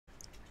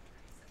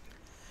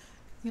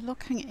We're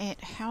looking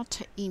at how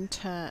to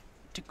enter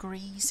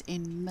degrees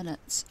and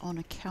minutes on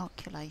a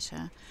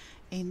calculator,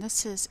 and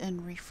this is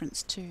in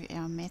reference to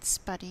our Maths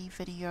Buddy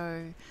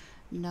video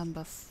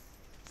number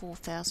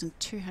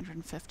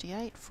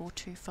 4258,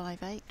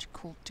 4258,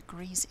 called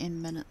Degrees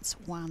and Minutes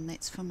 1.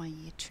 That's for my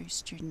Year 2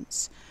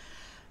 students.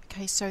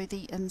 Okay, so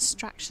the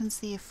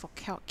instructions there for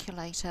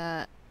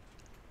calculator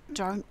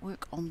don't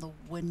work on the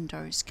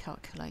Windows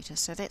calculator,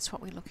 so that's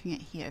what we're looking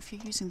at here. If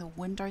you're using the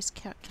Windows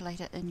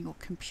calculator in your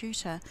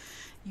computer,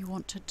 you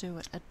want to do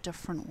it a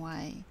different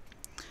way.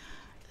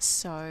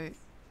 So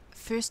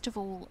first of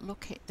all,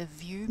 look at the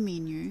view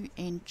menu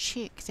and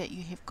check that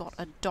you have got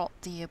a dot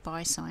there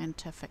by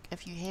scientific.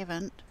 If you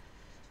haven't,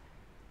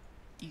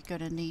 you're going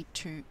to need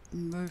to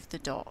move the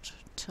dot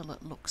till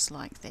it looks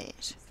like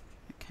that.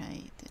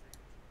 Okay,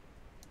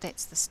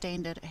 that's the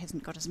standard. It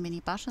hasn't got as many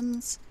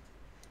buttons.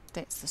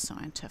 That's the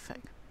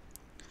scientific.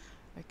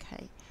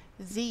 Okay,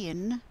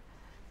 then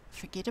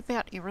forget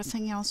about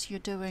everything else you're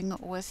doing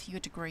with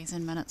your degrees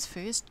and minutes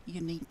first.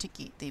 You need to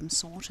get them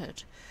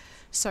sorted.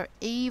 So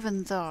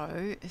even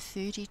though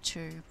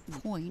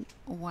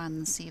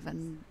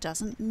 32.17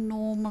 doesn't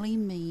normally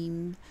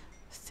mean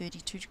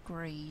 32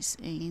 degrees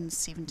and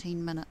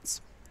 17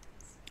 minutes,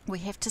 we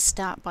have to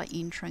start by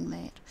entering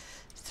that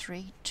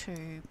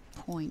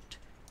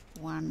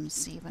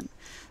 32.17.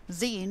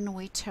 Then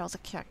we tell the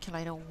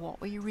calculator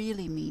what we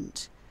really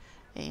meant,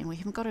 and we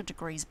haven't got a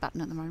degrees button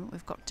at the moment,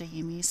 we've got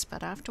DMS,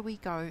 but after we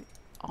go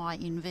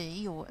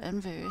INV or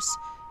inverse,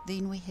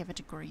 then we have a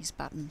degrees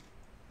button.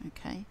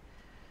 Okay,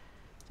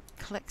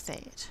 click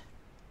that,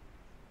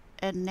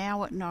 and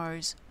now it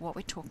knows what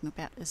we're talking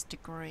about is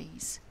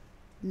degrees.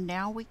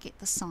 Now we get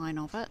the sign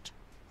of it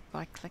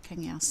by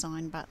clicking our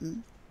sign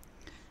button,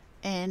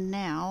 and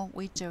now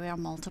we do our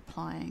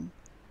multiplying.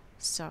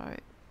 So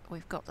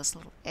we've got this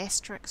little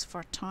asterisk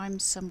for a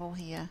times symbol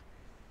here,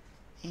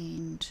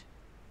 and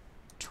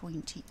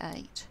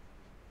 28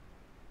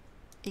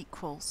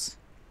 equals,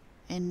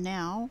 and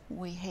now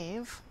we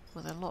have,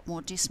 with a lot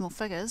more decimal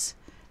figures,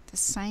 the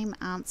same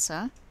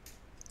answer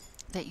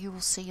that you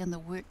will see in the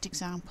worked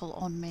example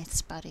on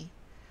Maths Buddy.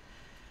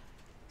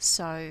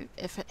 So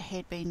if it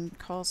had been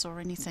COS or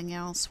anything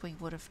else, we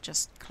would have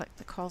just clicked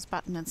the COS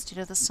button instead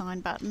of the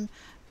sign button.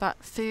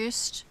 But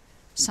first,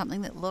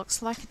 something that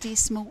looks like a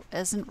decimal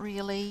isn't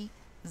really,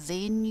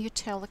 then you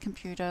tell the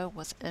computer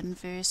with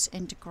inverse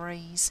and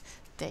degrees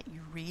that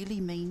you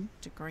really mean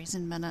degrees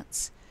and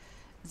minutes.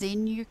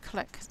 Then you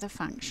click the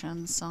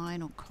function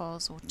sine or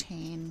cos or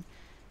tan,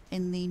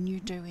 and then you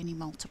do any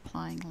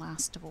multiplying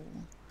last of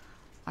all.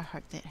 I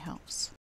hope that helps.